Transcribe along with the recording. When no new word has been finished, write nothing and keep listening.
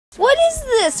What is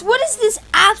this? What is this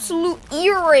absolute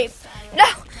ear rape? No.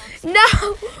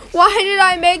 Why did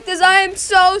I make this? I am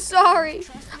so sorry.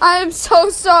 I am so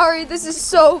sorry. This is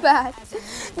so bad.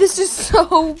 This is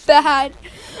so bad.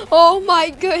 Oh my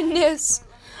goodness.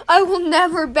 I will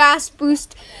never bass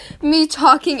boost me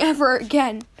talking ever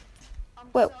again.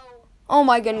 Wait. Oh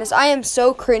my goodness. I am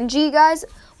so cringy, guys.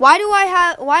 Why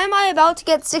am I about to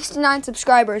get 69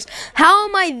 subscribers? How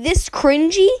am I this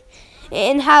cringy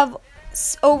and have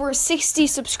over 60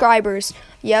 subscribers?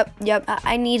 Yep,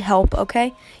 I need help,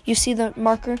 okay? You see the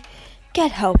marker?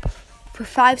 Get help. For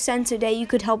 5 cents a day, you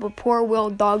could help a poor Will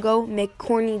Doggo make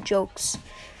corny jokes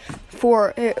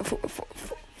for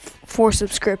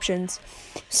subscriptions.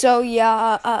 So,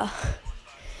 yeah,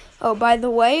 oh, by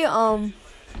the way, I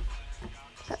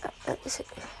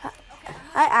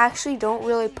actually don't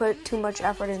really put too much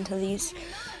effort into these.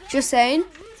 Just saying.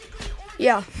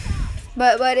 Yeah.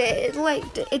 But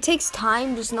it takes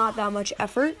time, just not that much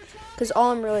effort, because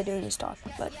all I'm really doing is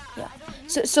talking. But yeah,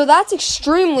 so that's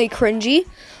extremely cringy.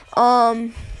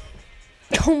 Oh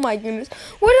my goodness,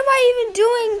 what am I even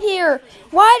doing here?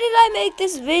 Why did I make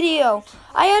this video?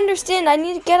 I understand I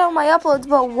need to get on my uploads,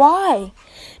 but why?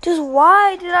 Just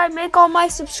why did I make all my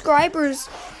subscribers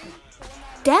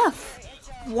deaf?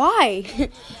 Why?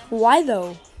 Why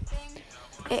though?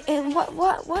 And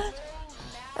what?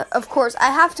 Of course,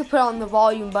 I have to put on the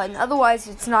volume button, otherwise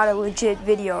it's not a legit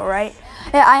video, right?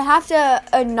 I have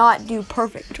to not do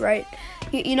perfect, right?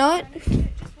 You know what?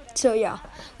 So yeah,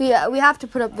 we have to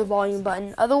put up the volume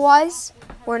button, otherwise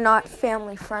we're not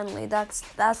family friendly. That's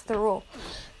the rule.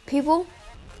 People?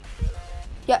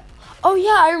 Yeah. Oh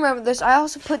yeah, I remember this. I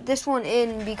also put this one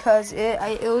in because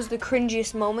it was the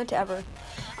cringiest moment ever.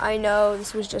 I know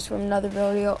this was just from another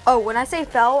video. Oh, when I say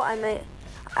fell,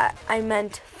 I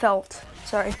meant felt.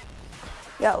 Sorry.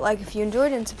 Yeah, like if you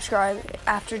enjoyed and subscribe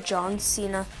after John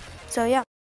Cena. So yeah.